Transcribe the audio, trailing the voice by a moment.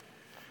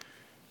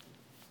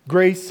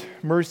Grace,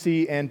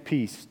 mercy, and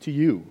peace to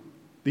you.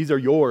 These are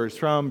yours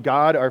from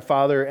God our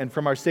Father and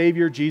from our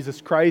Savior,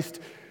 Jesus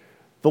Christ,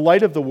 the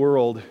light of the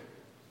world,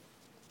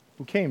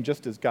 who came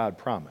just as God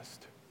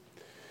promised.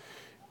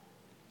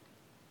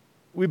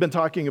 We've been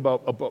talking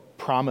about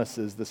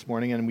promises this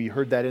morning, and we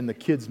heard that in the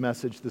kids'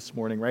 message this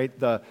morning, right?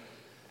 Have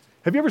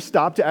you ever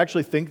stopped to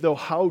actually think, though,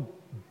 how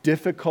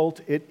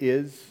difficult it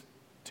is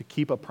to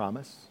keep a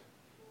promise?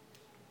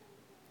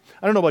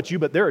 I don't know about you,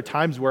 but there are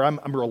times where I'm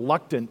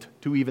reluctant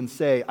to even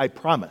say, I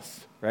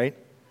promise, right?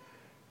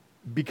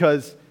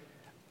 Because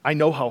I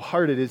know how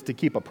hard it is to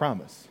keep a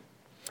promise.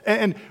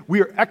 And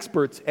we are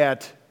experts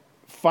at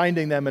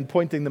finding them and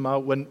pointing them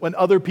out when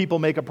other people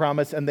make a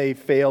promise and they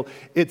fail.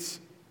 It's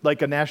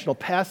like a national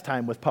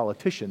pastime with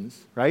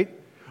politicians, right?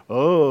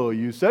 Oh,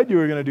 you said you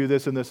were going to do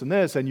this and this and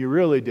this, and you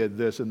really did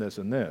this and this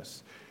and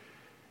this.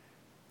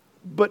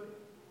 But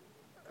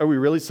are we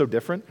really so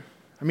different?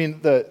 I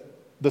mean,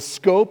 the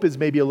scope is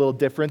maybe a little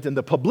different, and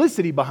the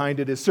publicity behind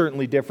it is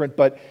certainly different,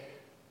 but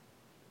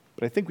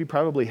I think we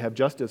probably have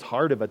just as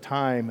hard of a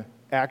time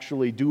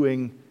actually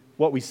doing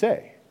what we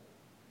say.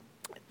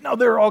 Now,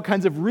 there are all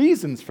kinds of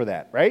reasons for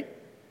that, right?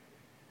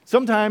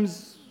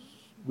 Sometimes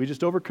we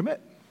just overcommit.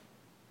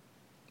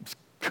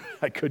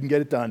 I couldn't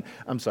get it done.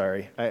 I'm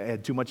sorry. I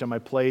had too much on my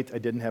plate. I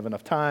didn't have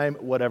enough time,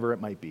 whatever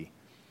it might be.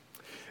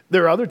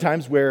 There are other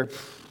times where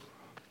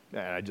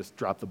I just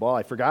dropped the ball.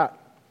 I forgot.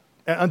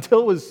 Until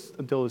it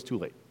was too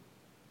late.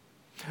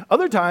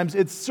 Other times,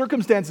 it's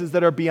circumstances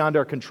that are beyond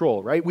our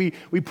control, right? We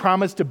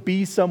promise to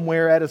be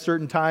somewhere at a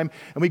certain time,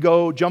 and we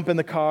go jump in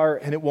the car,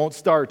 and it won't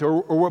start.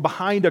 Or we're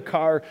behind a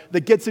car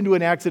that gets into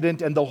an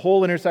accident, and the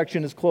whole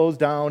intersection is closed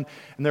down,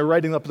 and they're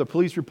writing up the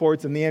police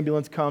reports, and the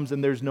ambulance comes,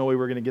 and there's no way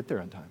we're going to get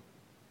there on time.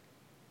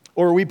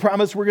 Or we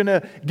promise we're going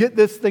to get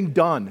this thing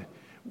done,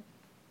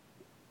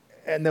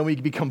 and then we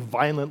become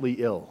violently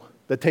ill.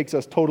 That takes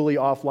us totally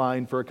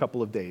offline for a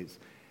couple of days.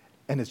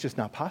 And it's just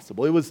not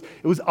possible. It was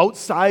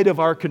outside of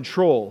our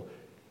control.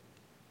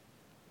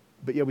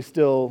 But yet we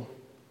still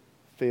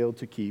failed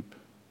to keep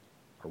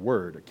our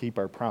word or keep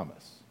our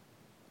promise.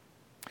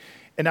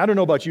 And I don't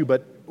know about you,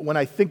 but when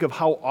I think of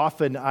how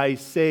often I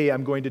say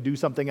I'm going to do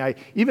something,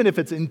 even if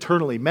it's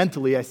internally,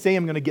 mentally, I say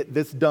I'm going to get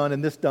this done,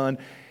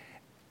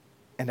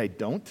 and I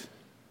don't,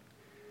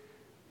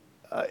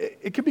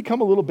 it can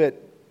become a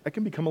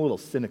little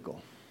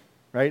cynical,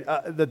 right?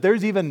 That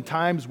there's even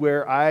times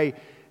where I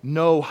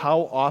know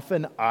how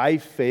often I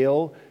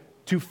fail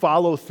to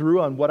follow through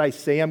on what I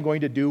say I'm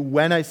going to do,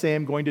 when I say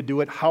I'm going to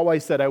do it, how I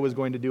said I was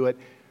going to do it,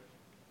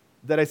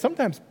 that I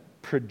sometimes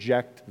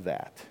project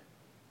that.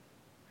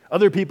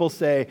 Other people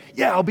say,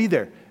 yeah, I'll be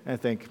there. And I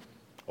think,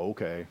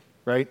 okay,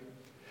 right?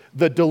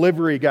 The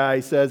delivery guy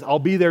says, I'll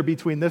be there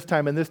between this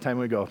time and this time.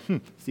 And we go,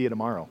 see you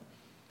tomorrow.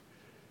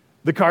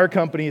 The car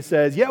company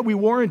says, yeah, we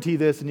warranty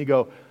this. And you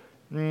go,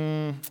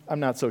 I'm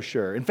not so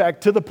sure. In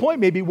fact, to the point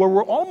maybe where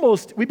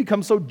we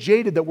become so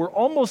jaded that we're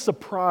almost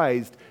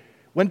surprised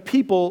when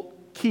people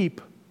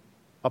keep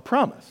a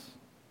promise.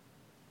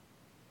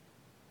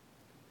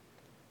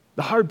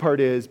 The hard part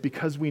is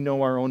because we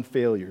know our own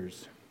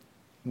failures,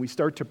 we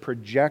start to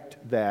project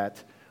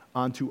that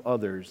onto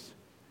others,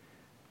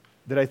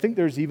 that I think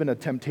there's even a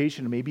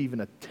temptation, maybe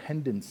even a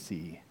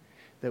tendency,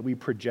 that we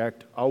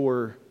project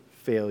our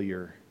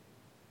failure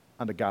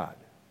onto God.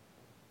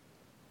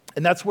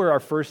 And that's where our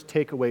first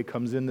takeaway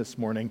comes in this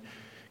morning,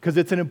 because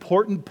it's an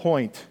important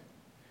point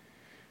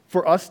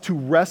for us to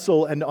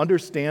wrestle and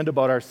understand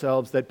about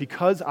ourselves that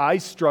because I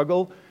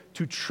struggle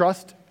to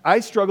trust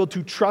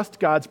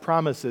God's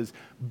promises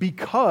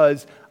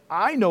because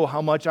I know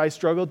how much I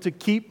struggle to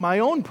keep my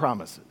own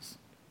promises.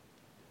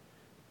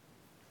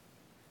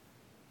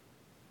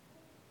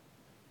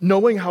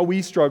 Knowing how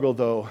we struggle,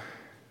 though,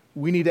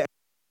 we need to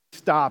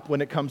stop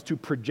when it comes to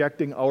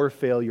projecting our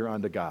failure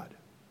onto God.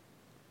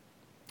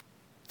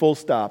 Full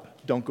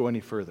stop. Don't go any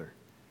further.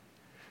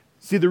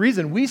 See, the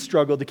reason we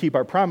struggle to keep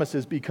our promises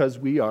is because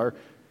we are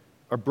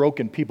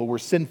broken people. We're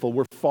sinful.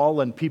 We're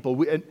fallen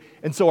people.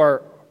 And so our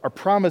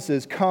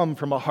promises come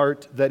from a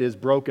heart that is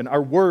broken.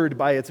 Our word,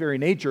 by its very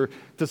nature,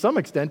 to some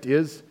extent,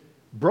 is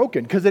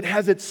broken because it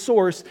has its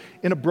source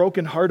in a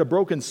broken heart, a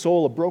broken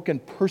soul, a broken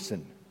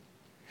person.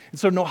 And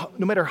so no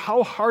matter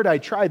how hard I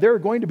try, there are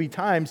going to be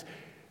times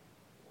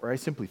where I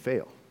simply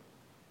fail.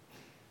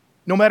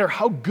 No matter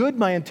how good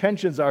my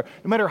intentions are,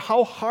 no matter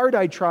how hard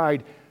I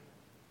tried,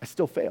 I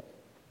still fail.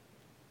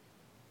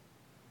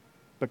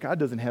 But God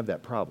doesn't have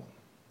that problem.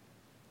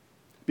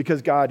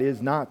 Because God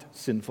is not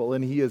sinful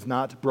and He is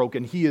not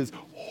broken. He is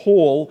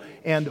whole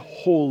and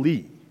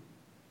holy.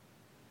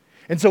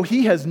 And so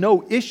He has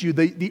no issue.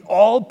 The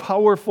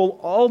all-powerful,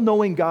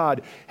 all-knowing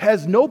God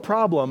has no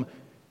problem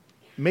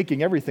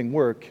making everything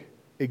work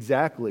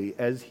exactly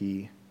as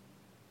He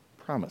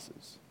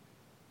promises.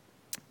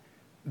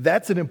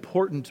 That's an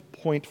important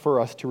point for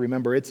us to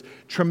remember. It's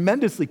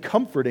tremendously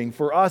comforting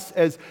for us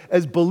as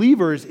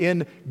believers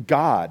in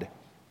God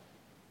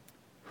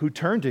who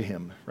turn to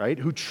Him, right?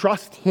 Who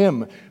trust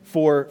Him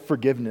for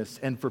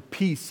forgiveness and for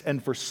peace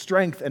and for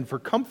strength and for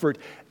comfort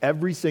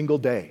every single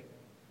day.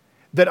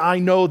 that I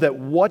know that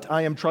what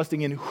I am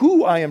trusting in,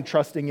 who I am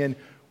trusting in,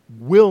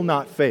 will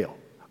not fail.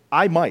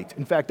 I might.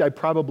 In fact, I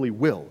probably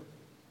will.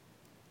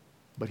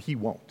 But he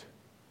won't.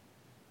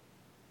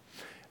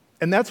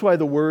 And that's why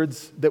the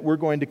words that we're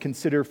going to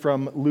consider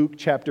from Luke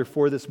chapter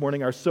 4 this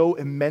morning are so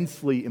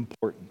immensely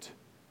important.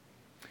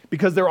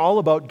 Because they're all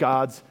about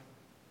God's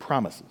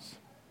promises.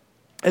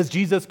 As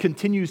Jesus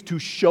continues to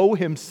show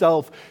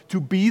himself to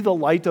be the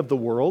light of the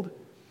world,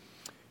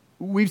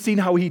 we've seen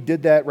how he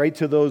did that, right,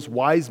 to those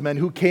wise men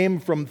who came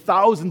from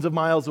thousands of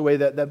miles away,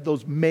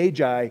 those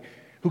magi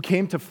who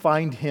came to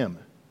find him.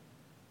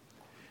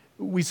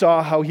 We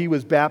saw how he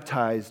was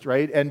baptized,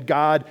 right? And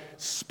God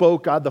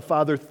spoke, God the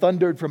Father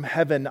thundered from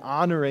heaven,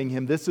 honoring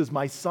him. This is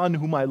my Son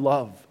whom I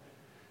love.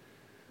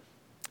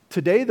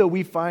 Today, though,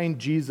 we find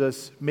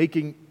Jesus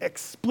making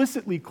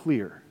explicitly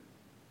clear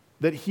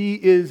that he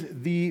is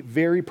the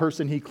very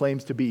person he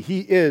claims to be.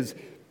 He is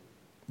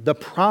the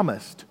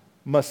promised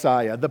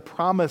Messiah, the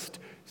promised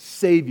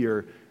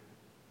Savior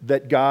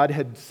that God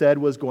had said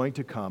was going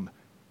to come.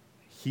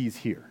 He's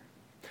here.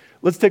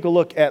 Let's take a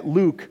look at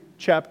Luke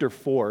chapter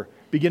 4,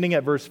 beginning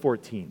at verse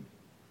 14.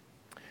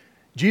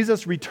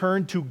 Jesus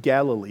returned to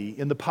Galilee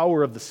in the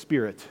power of the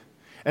Spirit,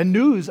 and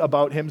news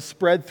about him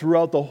spread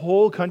throughout the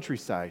whole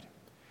countryside.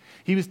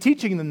 He was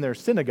teaching in their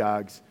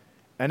synagogues,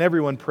 and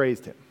everyone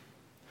praised him.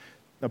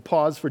 Now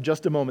pause for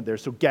just a moment there.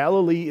 So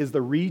Galilee is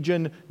the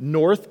region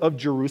north of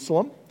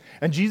Jerusalem,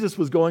 and Jesus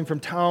was going from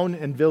town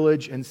and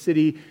village and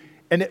city,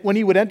 and when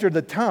he would enter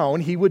the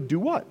town, he would do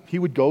what? He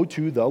would go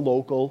to the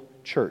local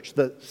church,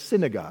 the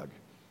synagogue,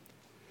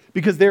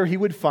 because there he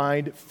would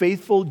find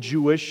faithful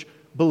Jewish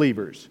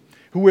believers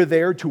who were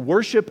there to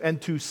worship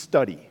and to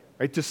study,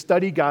 right? To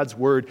study God's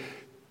word,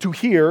 to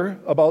hear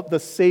about the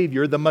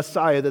Savior, the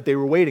Messiah that they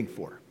were waiting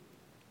for.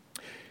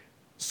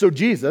 So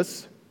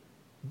Jesus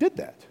did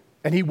that.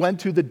 And he went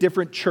to the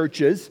different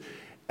churches.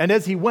 And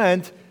as he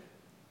went,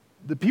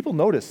 the people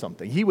noticed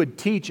something. He would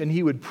teach and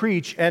he would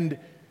preach. And,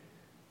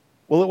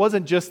 well, it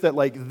wasn't just that,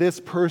 like, this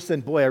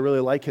person, boy, I really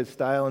like his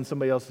style, and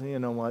somebody else, you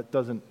know what,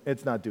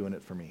 it's not doing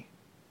it for me.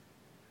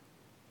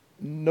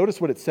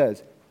 Notice what it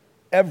says.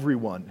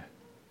 Everyone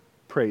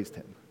praised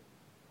him.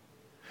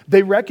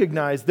 They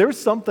recognized there's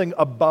something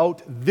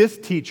about this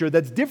teacher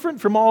that's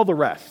different from all the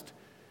rest.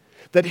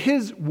 That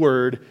his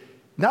word,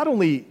 not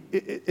only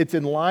it's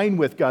in line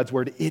with God's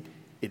word, it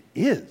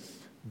is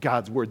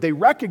God's word. They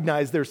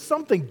recognize there's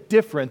something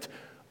different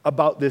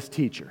about this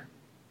teacher.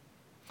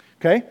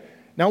 Okay?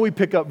 Now we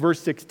pick up verse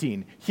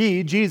 16.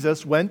 He,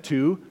 Jesus, went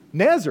to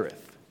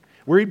Nazareth,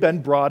 where he'd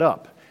been brought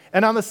up.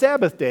 And on the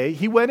Sabbath day,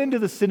 he went into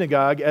the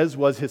synagogue as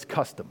was his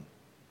custom.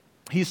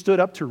 He stood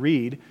up to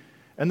read,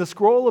 and the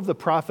scroll of the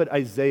prophet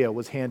Isaiah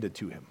was handed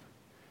to him.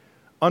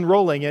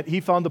 Unrolling it, he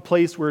found the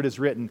place where it is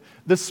written,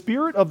 "The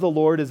Spirit of the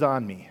Lord is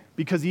on me,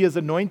 because he has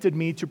anointed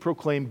me to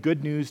proclaim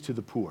good news to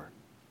the poor.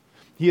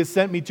 He has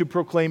sent me to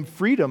proclaim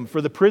freedom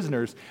for the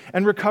prisoners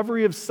and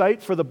recovery of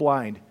sight for the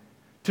blind,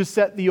 to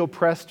set the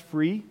oppressed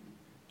free,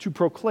 to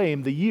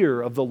proclaim the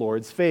year of the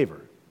Lord's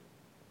favor."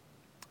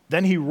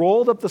 Then he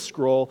rolled up the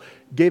scroll,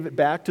 gave it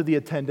back to the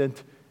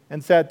attendant,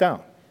 and sat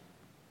down.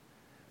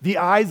 The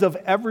eyes of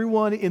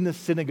everyone in the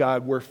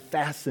synagogue were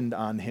fastened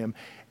on him,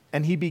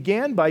 and he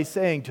began by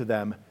saying to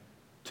them,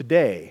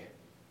 "Today,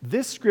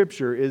 this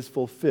scripture is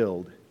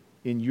fulfilled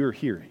in your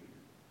hearing."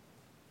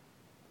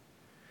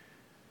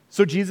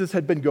 So Jesus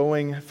had been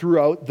going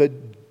throughout the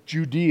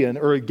Judean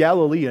or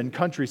Galilean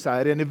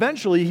countryside, and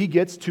eventually he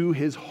gets to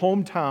his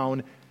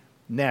hometown,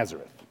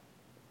 Nazareth.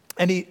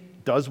 And he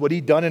does what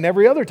he'd done in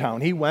every other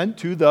town. He went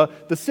to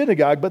the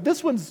synagogue, but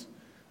this one's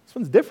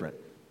different.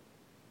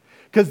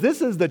 Because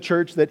this is the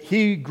church that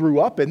he grew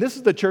up in. This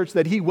is the church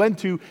that he went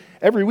to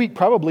every week,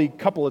 probably a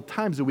couple of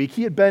times a week.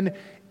 He had been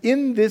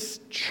in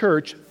this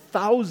church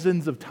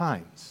thousands of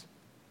times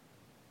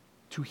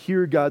to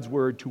hear God's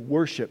word, to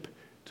worship,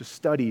 to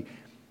study.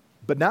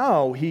 But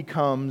now he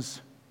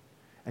comes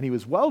and he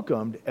was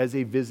welcomed as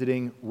a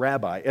visiting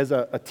rabbi, as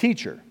a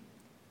teacher.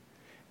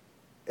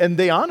 And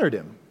they honored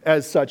him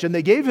as such, and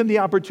they gave him the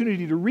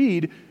opportunity to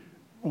read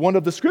one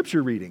of the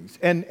scripture readings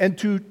and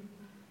to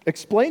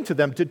explain to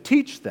them, to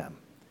teach them.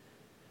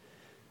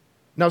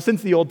 Now,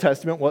 since the Old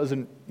Testament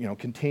wasn't,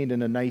 contained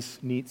in a nice,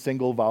 neat,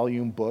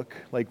 single-volume book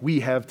like we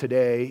have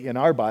today in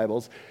our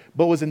Bibles,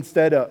 but was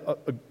instead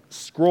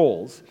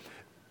scrolls,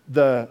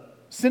 the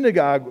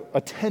synagogue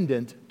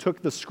attendant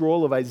took the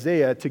scroll of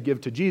Isaiah to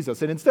give to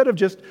Jesus. And instead of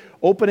just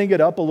opening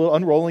it up a little,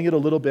 unrolling it a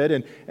little bit,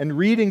 and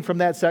reading from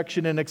that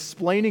section and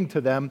explaining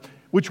to them,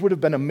 which would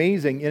have been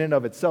amazing in and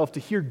of itself, to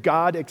hear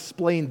God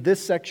explain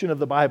this section of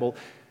the Bible,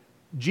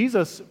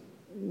 Jesus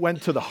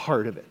went to the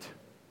heart of it.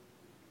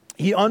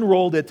 He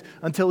unrolled it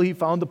until he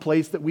found the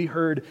place that we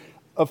heard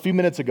a few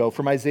minutes ago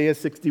from Isaiah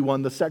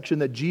 61, the section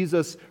that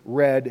Jesus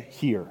read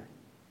here.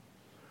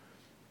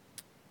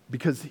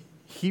 Because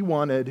he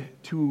wanted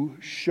to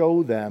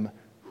show them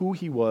who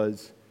he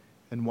was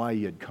and why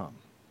he had come.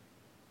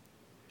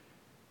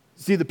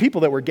 See, the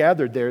people that were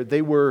gathered there,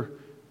 they were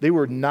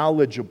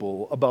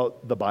knowledgeable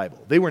about the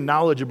Bible. They were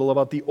knowledgeable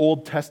about the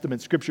Old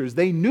Testament scriptures.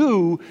 They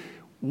knew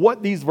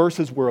what these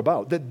verses were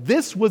about, that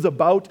this was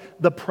about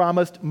the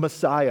promised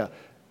Messiah.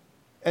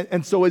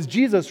 And so as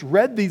Jesus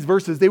read these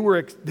verses, they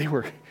were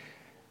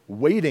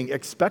waiting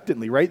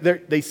expectantly, right?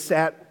 They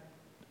sat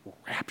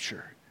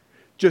rapture,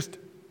 just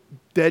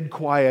dead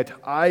quiet,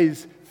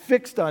 eyes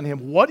fixed on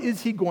him. What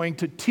is he going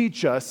to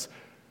teach us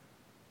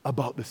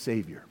about the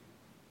Savior?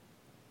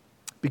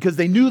 Because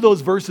they knew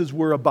those verses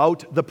were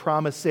about the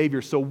promised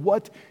Savior. So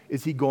what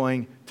is he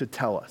going to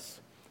tell us?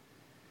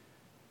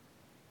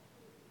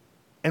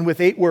 And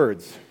with 8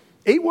 words,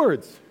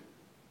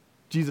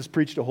 Jesus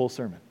preached a whole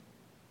sermon.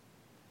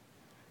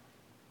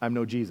 I'm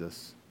no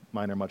Jesus,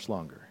 mine are much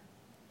longer.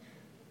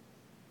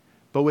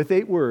 But with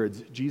 8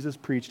 words, Jesus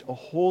preached a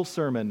whole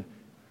sermon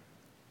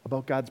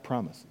about God's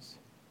promises.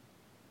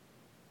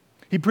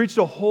 He preached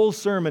a whole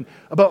sermon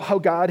about how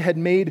God had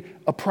made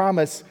a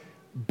promise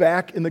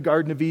back in the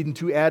Garden of Eden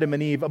to Adam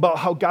and Eve, about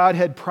how God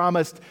had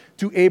promised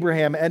to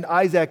Abraham and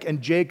Isaac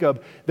and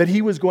Jacob that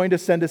he was going to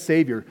send a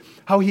Savior,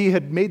 how he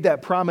had made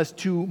that promise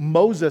to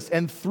Moses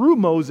and through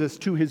Moses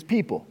to his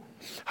people,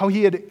 how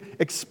he had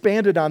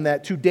expanded on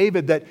that to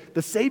David, that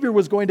the Savior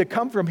was going to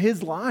come from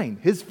his line,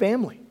 his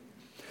family,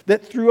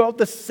 that throughout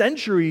the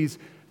centuries,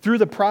 through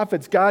the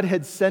prophets, God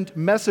had sent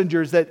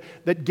messengers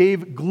that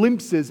gave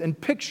glimpses and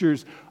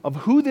pictures of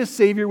who this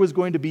Savior was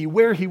going to be,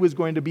 where he was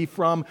going to be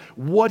from,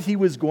 what he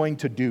was going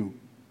to do.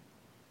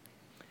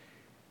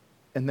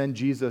 And then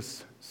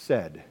Jesus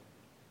said,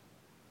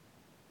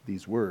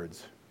 "These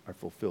words are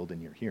fulfilled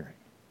in your hearing."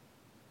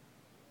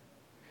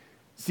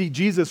 See,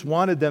 Jesus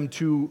wanted them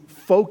to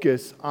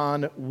focus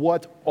on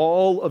what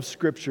all of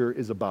Scripture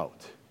is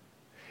about.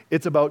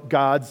 It's about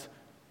God's,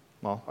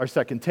 our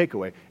second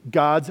takeaway,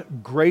 God's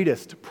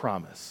greatest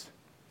promise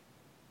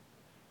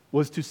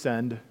was to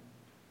send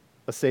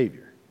a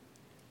Savior.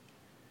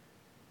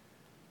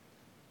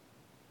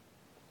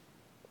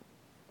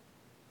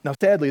 Now,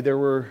 sadly, there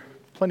were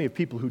plenty of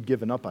people who'd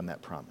given up on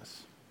that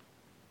promise.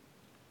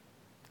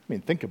 I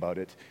mean, think about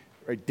it.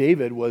 Right?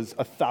 David was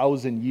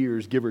 1,000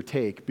 years, give or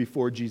take,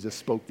 before Jesus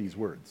spoke these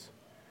words,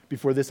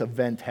 before this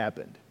event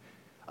happened.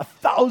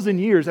 1,000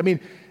 years. I mean,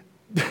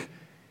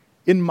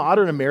 in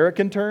modern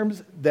American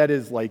terms, that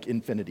is like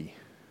infinity.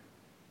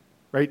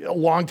 Right? A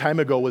long time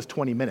ago was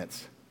 20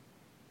 minutes.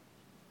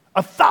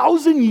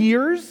 1,000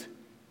 years?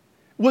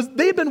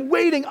 They've been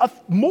waiting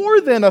more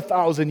than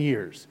 1,000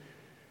 years.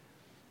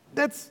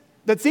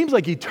 That seems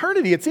like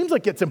eternity. It seems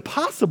like it's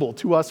impossible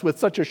to us with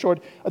such a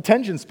short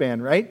attention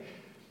span, right?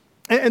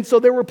 And so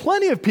there were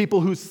plenty of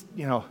people who,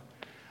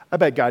 I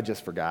bet God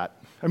just forgot.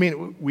 I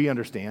mean, we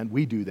understand.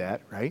 We do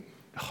that, right?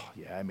 Oh,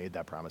 yeah, I made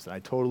that promise, and I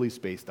totally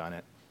spaced on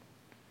it.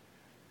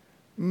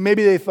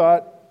 Maybe they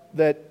thought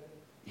that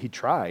he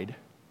tried.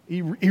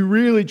 He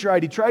really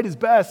tried. He tried his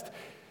best,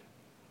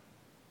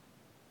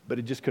 but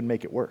it just couldn't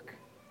make it work.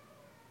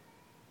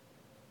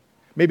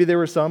 Maybe there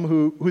were some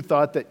who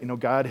thought that,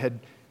 God had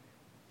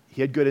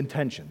good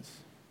intentions,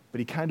 but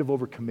he kind of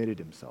overcommitted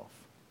himself.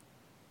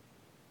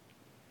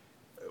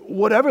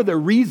 Whatever their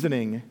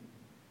reasoning,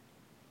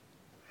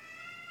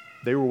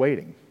 they were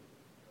waiting.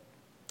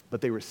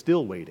 But they were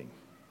still waiting.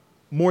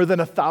 More than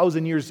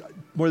 1,000 years,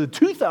 more than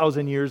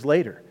 2,000 years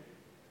later.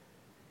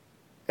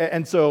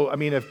 And so, I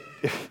mean,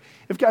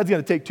 if God's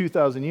going to take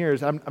 2,000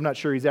 years, I'm not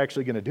sure he's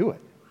actually going to do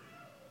it.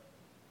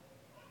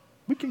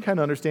 We can kind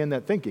of understand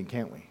that thinking,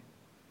 can't we?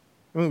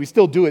 I mean, we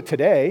still do it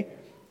today.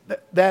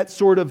 That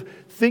sort of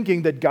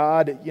thinking that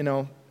God,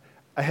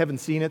 I haven't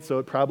seen it, so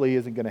it probably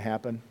isn't going to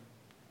happen.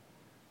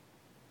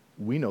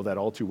 We know that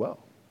all too well.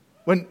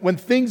 When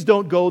things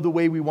don't go the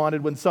way we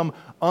wanted, when some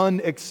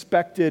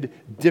unexpected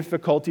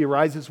difficulty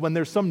arises, when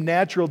there's some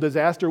natural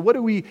disaster, what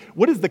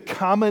is the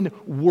common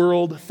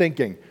world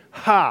thinking?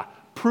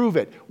 Prove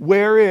it.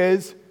 Where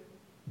is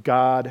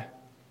God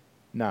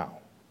now?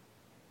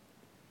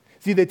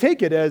 See, they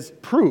take it as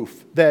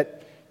proof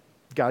that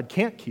God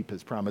can't keep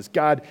his promise.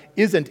 God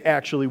isn't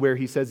actually where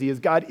he says he is.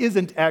 God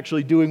isn't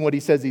actually doing what he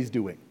says he's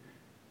doing.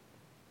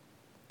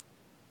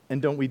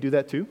 And don't we do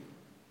that too?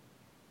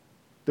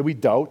 That we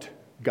doubt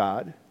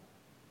God?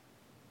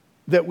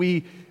 That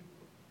we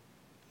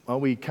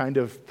kind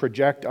of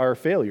project our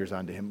failures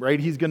onto him, right?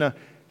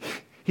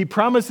 He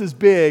promises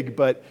big,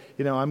 but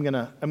I'm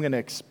gonna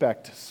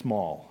expect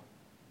small.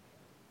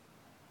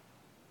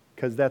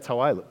 Because that's how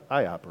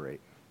I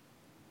operate.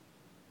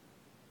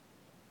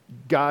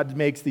 God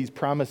makes these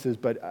promises,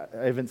 but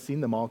I haven't seen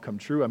them all come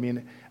true. I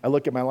mean, I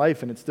look at my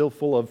life and it's still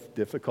full of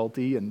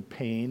difficulty and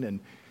pain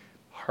and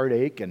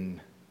heartache, and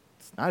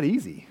it's not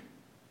easy.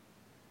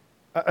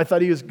 I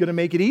thought he was going to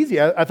make it easy.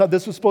 I thought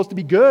this was supposed to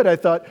be good. I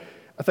thought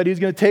he was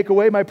going to take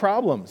away my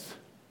problems.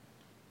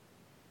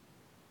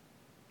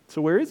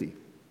 So where is he?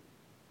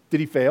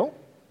 Did he fail?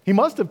 He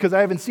must have, because I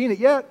haven't seen it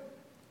yet.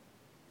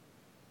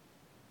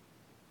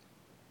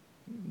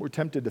 We're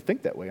tempted to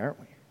think that way, aren't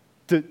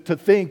we? To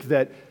think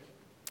that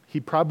he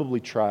probably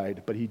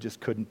tried, but he just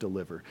couldn't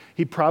deliver.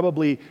 He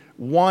probably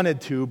wanted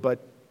to, but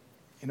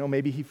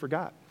maybe he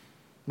forgot.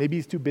 Maybe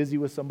he's too busy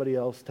with somebody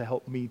else to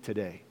help me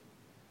today.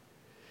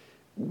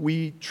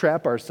 we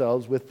trap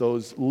ourselves with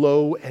those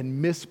low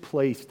and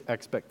misplaced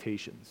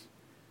expectations.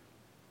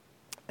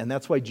 And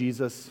that's why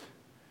Jesus,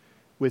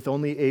 with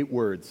only 8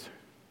 words,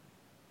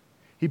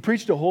 he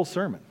preached a whole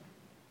sermon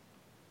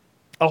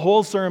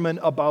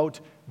about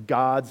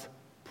God's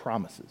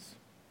promises.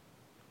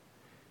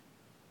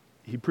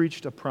 He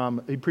preached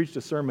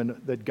a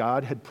sermon that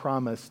God had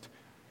promised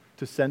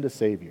to send a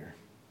Savior.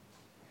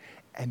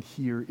 And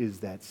here is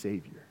that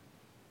Savior.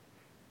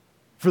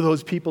 For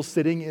those people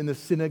sitting in the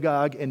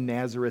synagogue in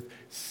Nazareth,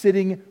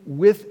 sitting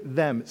with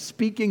them,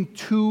 speaking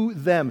to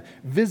them,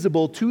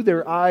 visible to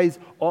their eyes,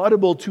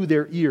 audible to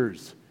their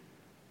ears.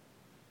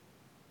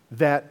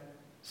 That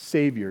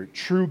Savior,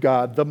 true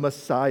God, the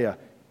Messiah,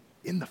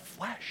 in the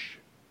flesh.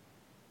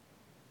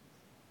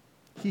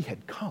 He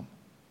had come,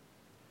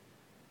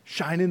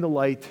 shining the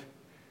light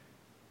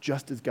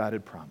just as God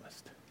had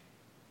promised.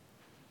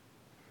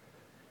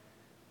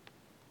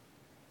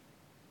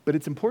 But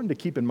it's important to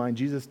keep in mind,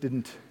 Jesus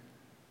didn't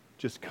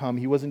just come.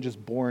 He wasn't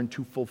just born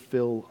to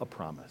fulfill a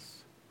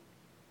promise.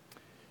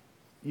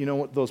 You know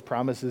what, those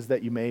promises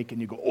that you make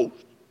and you go, oh,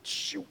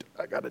 shoot,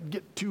 I got to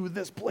get to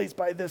this place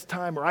by this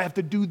time, or I have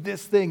to do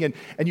this thing, and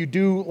you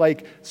do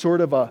like sort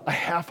of a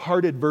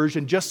half-hearted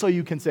version just so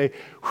you can say,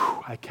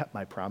 I kept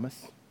my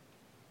promise.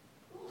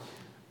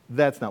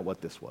 That's not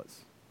what this was.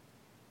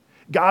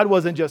 God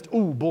wasn't just,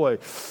 oh boy,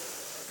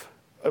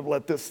 I've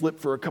let this slip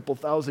for a couple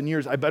thousand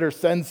years. I better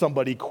send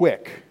somebody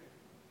quick.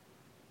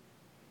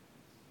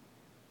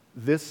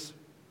 This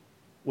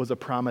was a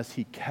promise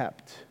he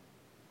kept,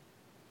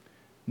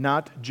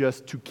 not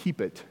just to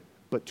keep it,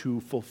 but to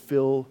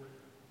fulfill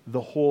the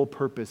whole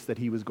purpose that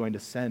he was going to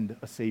send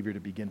a Savior to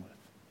begin with.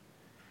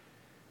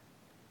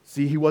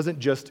 See, he wasn't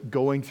just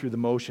going through the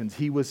motions.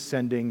 He was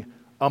sending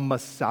a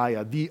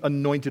Messiah, the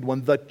anointed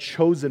one, the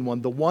chosen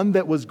one, the one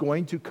that was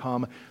going to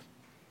come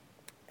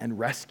and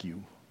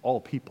rescue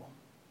all people.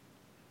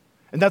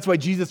 And that's why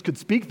Jesus could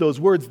speak those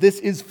words. This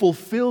is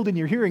fulfilled in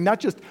your hearing. Not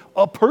just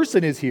a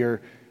person is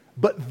here,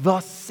 but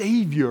the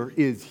Savior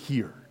is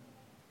here.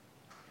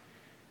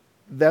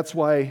 That's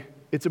why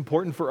it's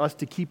important for us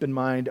to keep in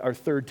mind our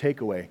third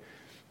takeaway,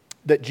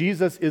 that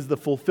Jesus is the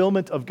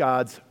fulfillment of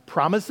God's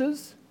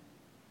promises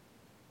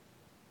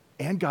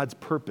and God's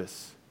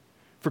purpose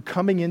for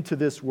coming into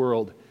this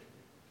world,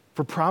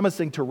 for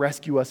promising to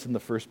rescue us in the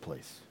first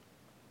place.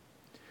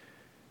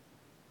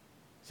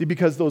 See,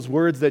 because those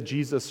words that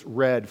Jesus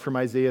read from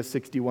Isaiah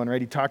 61,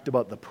 right? He talked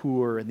about the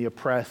poor and the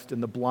oppressed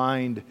and the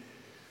blind.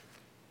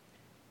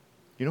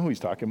 You know who he's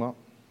talking about?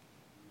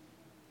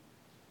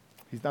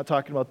 He's not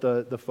talking about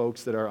the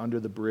folks that are under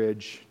the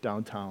bridge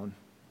downtown,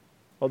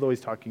 although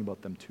he's talking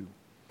about them too.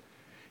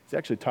 He's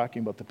actually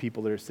talking about the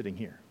people that are sitting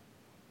here.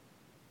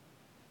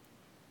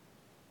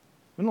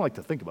 We don't like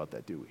to think about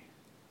that, do we?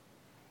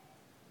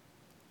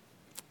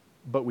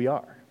 But we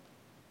are.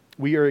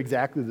 We are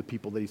exactly the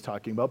people that he's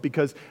talking about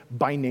because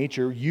by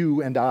nature,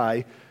 you and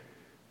I,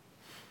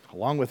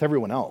 along with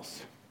everyone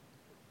else,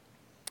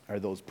 are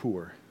those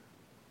poor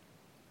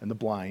and the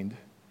blind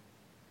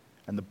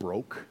and the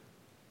broke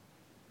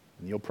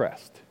and the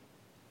oppressed.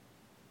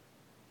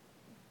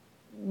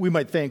 We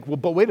might think, well,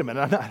 but wait a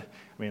minute,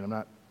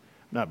 I'm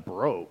not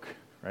broke,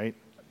 right?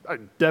 I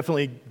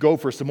definitely go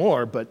for some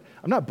more, but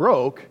I'm not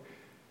broke.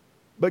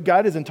 But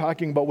God isn't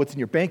talking about what's in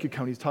your bank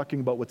account, he's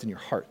talking about what's in your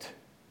heart.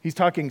 He's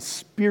talking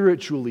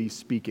spiritually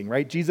speaking,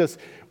 right? Jesus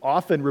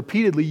often,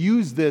 repeatedly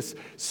used this,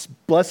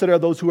 blessed are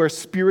those who are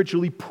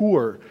spiritually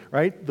poor,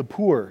 right? The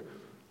poor.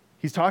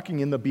 He's talking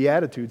in the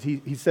Beatitudes.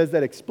 He says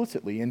that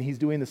explicitly, and he's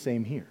doing the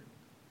same here.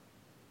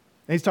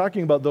 And he's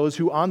talking about those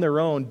who on their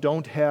own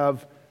don't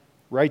have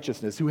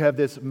righteousness, who have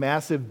this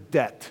massive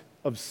debt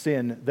of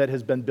sin that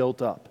has been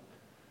built up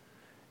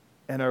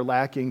and are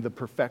lacking the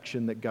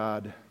perfection that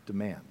God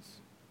demands.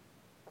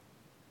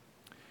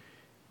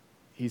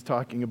 He's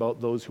talking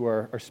about those who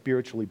are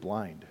spiritually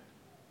blind,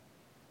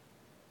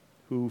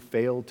 who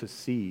fail to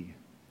see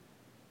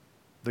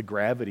the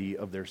gravity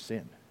of their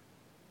sin,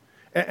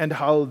 and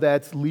how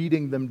that's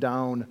leading them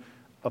down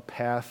a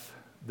path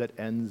that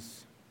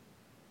ends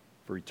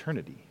for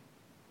eternity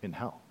in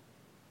hell.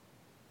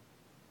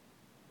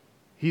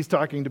 He's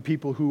talking to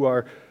people who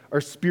are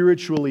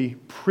spiritually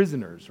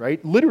prisoners,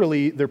 right?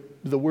 Literally,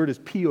 the word is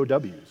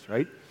POWs,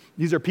 right?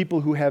 These are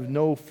people who have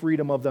no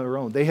freedom of their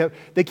own.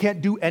 They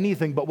can't do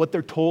anything but what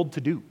they're told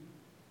to do.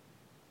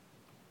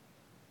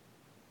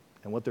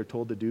 And what they're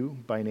told to do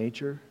by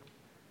nature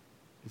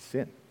is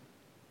sin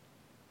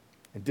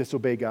and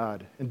disobey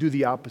God and do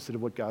the opposite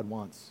of what God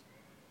wants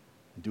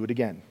and do it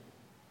again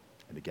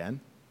and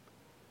again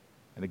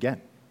and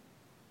again.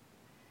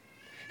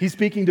 He's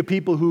speaking to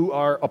people who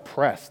are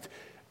oppressed,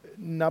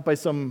 not by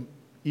some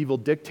evil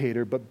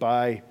dictator, but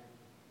by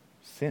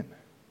sin,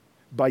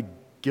 by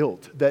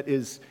guilt that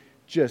is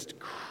just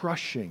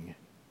crushing,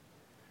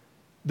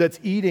 that's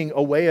eating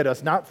away at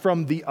us, not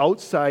from the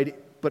outside,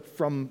 but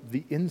from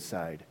the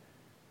inside,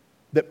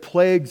 that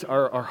plagues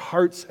our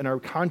hearts and our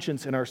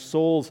conscience and our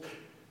souls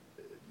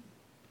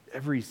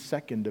every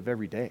second of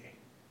every day.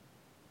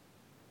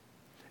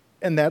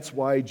 And that's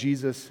why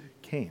Jesus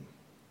came.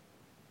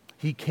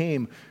 He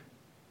came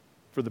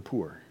for the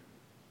poor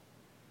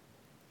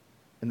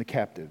and the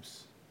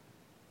captives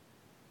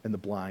and the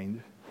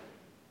blind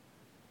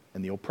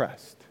and the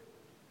oppressed.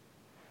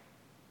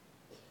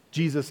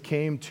 Jesus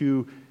came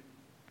to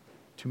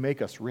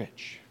make us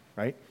rich,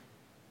 right?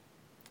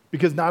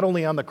 Because not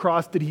only on the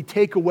cross did he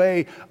take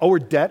away our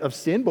debt of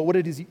sin, but what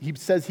it is, he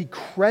says he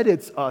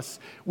credits us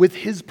with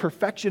his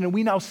perfection, and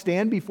we now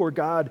stand before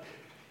God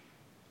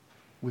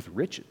with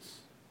riches.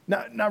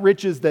 Not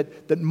riches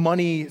that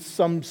money,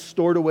 some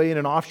stored away in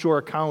an offshore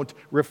account,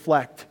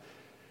 reflect,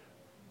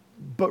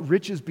 but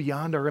riches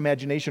beyond our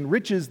imagination,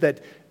 riches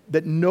that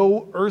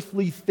no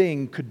earthly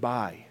thing could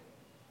buy.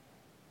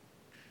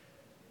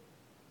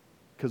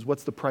 Because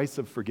what's the price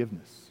of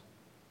forgiveness?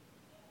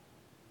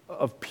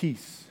 Of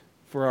peace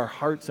for our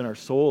hearts and our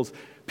souls,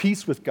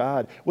 peace with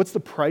God. What's the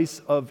price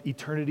of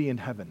eternity in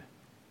heaven?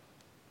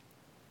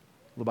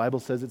 The Bible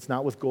says it's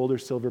not with gold or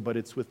silver, but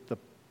it's with the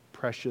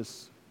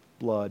precious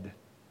blood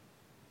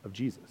of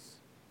Jesus.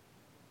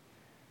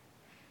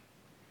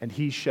 And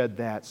he shed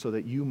that so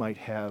that you might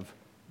have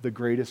the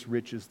greatest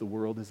riches the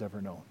world has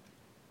ever known.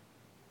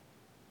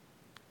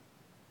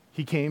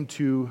 He came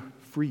to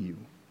free you.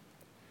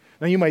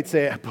 Now you might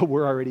say, but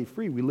we're already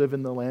free. We live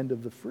in the land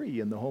of the free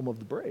and the home of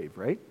the brave,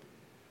 right?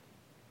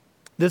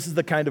 This is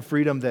the kind of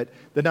freedom that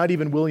not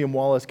even William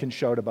Wallace can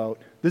shout about.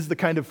 This is the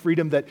kind of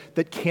freedom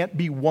that can't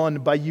be won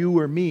by you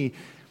or me,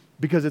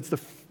 because it's the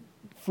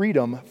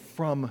freedom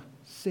from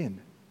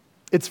sin.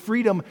 It's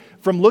freedom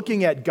from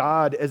looking at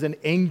God as an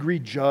angry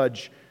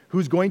judge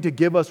who's going to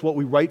give us what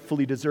we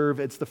rightfully deserve.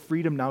 It's the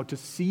freedom now to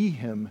see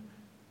him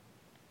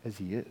as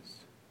he is.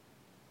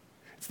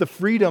 It's the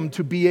freedom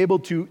to be able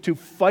to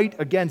fight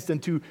against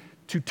and to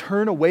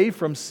turn away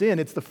from sin.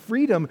 It's the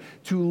freedom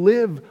to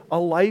live a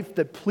life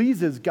that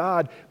pleases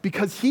God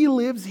because he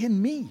lives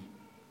in me.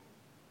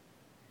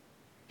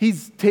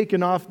 He's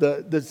taken off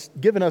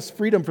given us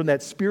freedom from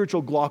that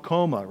spiritual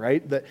glaucoma,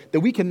 right?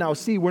 That we can now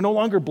see. We're no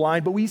longer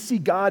blind, but we see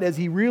God as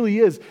he really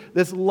is,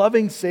 this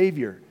loving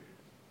Savior.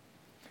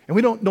 And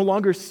we don't no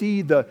longer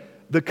see the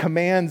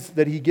commands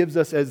that he gives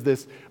us as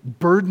this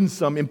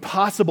burdensome,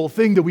 impossible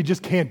thing that we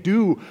just can't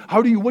do.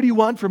 What do you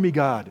want from me,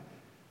 God?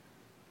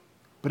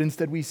 But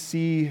instead we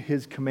see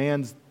his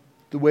commands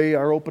the way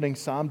our opening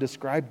psalm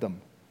described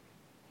them.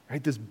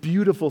 Right? This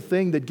beautiful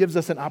thing that gives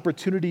us an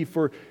opportunity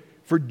for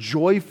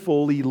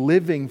joyfully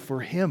living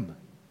for him.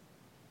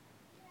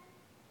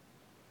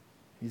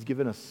 He's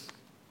given us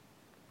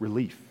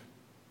relief,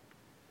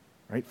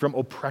 right? From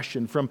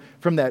oppression, from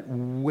that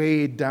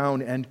weighed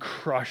down and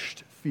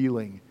crushed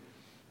feeling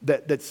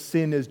that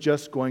sin is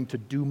just going to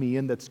do me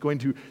in, that's going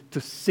to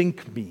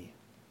sink me.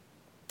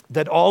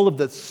 That all of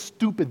the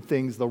stupid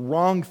things, the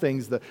wrong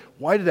things,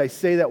 why did I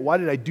say that, why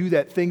did I do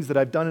that, things that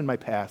I've done in my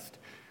past,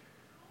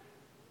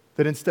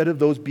 that instead of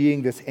those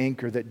being this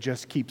anchor that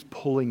just keeps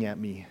pulling at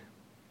me,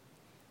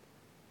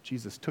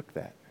 Jesus took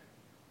that.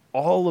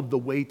 All of the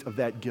weight of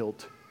that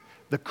guilt,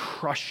 the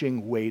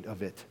crushing weight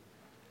of it,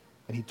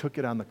 and he took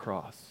it on the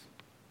cross.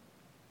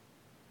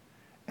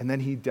 And then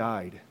he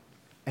died,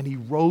 and he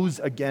rose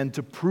again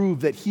to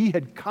prove that he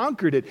had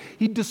conquered it.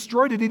 He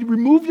destroyed it. He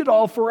removed it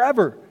all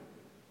forever.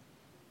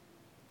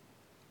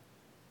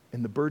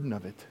 And the burden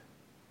of it,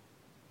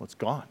 well, it's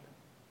gone.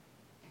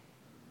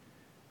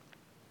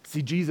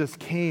 See, Jesus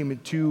came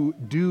to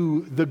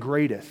do the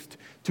greatest,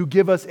 to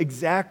give us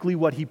exactly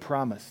what he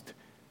promised,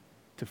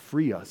 to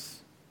free us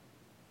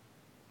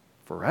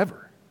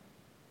forever.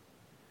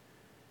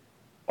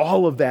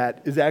 All of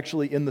that is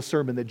actually in the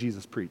sermon that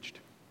Jesus preached.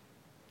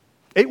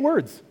 8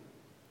 words.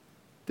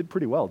 Did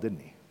pretty well,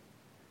 didn't he?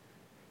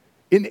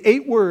 In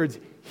 8 words,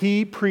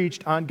 he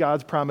preached on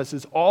God's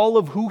promises, all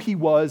of who he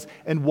was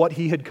and what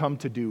he had come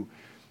to do.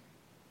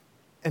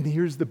 And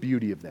here's the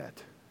beauty of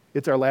that.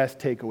 It's our last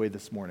takeaway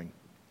this morning.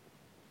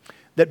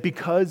 That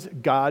because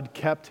God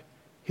kept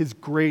his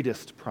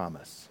greatest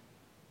promise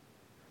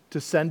to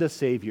send a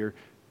Savior,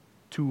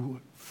 to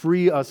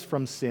free us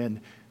from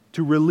sin,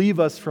 to relieve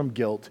us from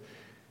guilt,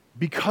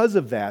 because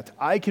of that,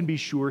 I can be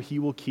sure he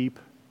will keep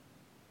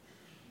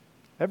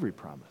every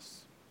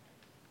promise.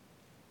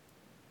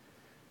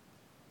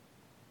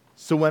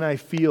 So when I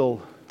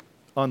feel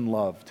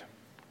unloved,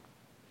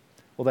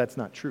 well, that's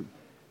not true.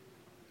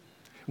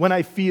 When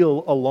I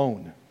feel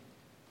alone,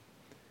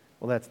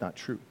 well, that's not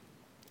true.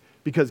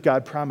 Because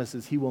God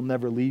promises he will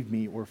never leave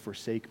me or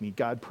forsake me.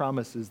 God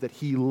promises that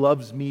he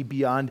loves me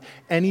beyond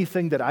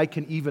anything that I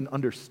can even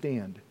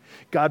understand.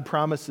 God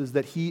promises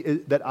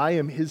that I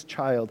am his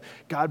child.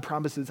 God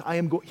promises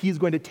he's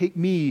going to take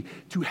me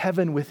to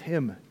heaven with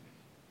him.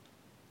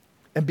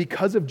 And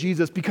because of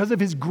Jesus, because of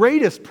his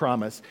greatest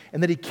promise,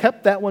 and that he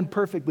kept that one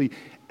perfectly,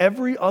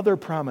 every other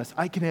promise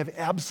I can have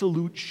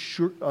absolute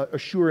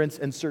assurance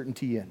and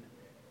certainty in.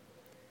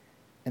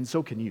 And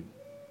so can you.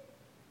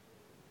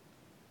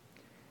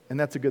 And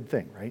that's a good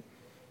thing, right?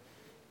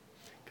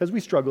 Because we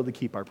struggle to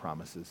keep our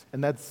promises.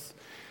 And that's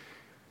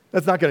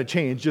not going to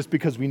change just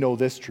because we know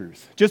this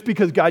truth. Just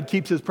because God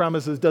keeps his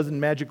promises doesn't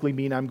magically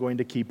mean I'm going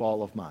to keep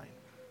all of mine.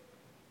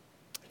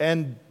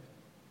 And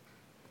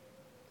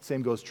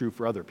Same goes true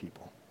for other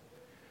people.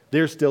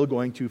 They're still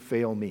going to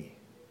fail me.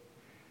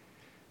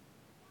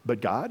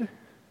 But God,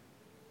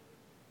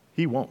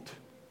 He won't.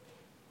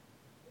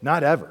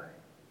 Not ever.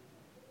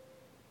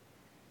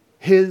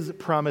 His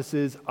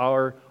promises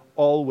are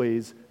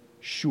always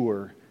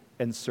sure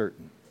and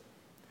certain.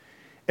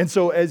 And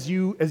so as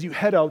you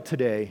head out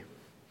today,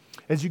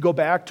 as you go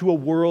back to a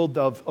world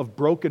of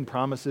broken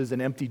promises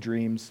and empty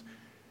dreams,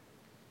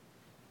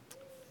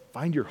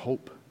 find your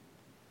hope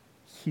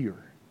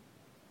here.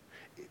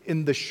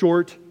 In the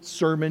short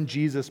sermon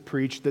Jesus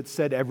preached that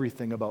said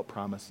everything about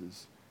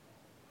promises.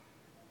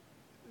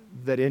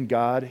 That in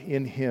God,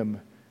 in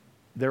Him,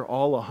 they're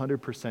all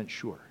 100%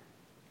 sure.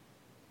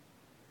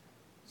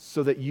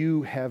 So that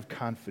you have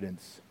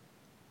confidence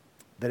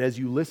that as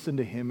you listen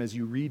to Him, as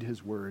you read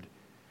His Word,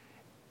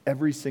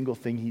 every single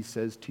thing He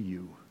says to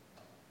you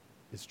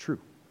is true.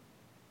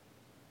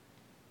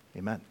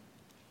 Amen.